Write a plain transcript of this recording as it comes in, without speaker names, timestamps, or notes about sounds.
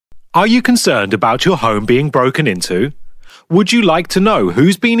Are you concerned about your home being broken into? Would you like to know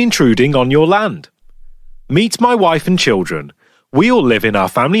who's been intruding on your land? Meet my wife and children. We all live in our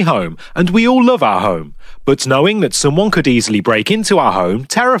family home and we all love our home, but knowing that someone could easily break into our home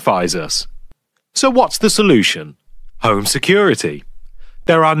terrifies us. So what's the solution? Home security.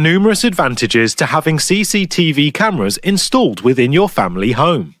 There are numerous advantages to having CCTV cameras installed within your family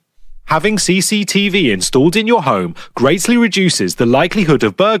home. Having CCTV installed in your home greatly reduces the likelihood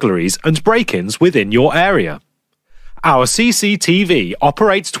of burglaries and break-ins within your area. Our CCTV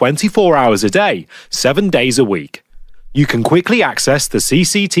operates 24 hours a day, 7 days a week. You can quickly access the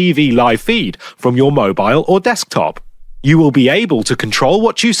CCTV live feed from your mobile or desktop. You will be able to control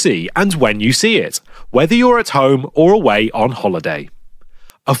what you see and when you see it, whether you're at home or away on holiday.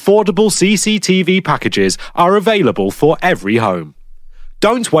 Affordable CCTV packages are available for every home.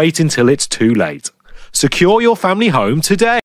 Don't wait until it's too late. Secure your family home today.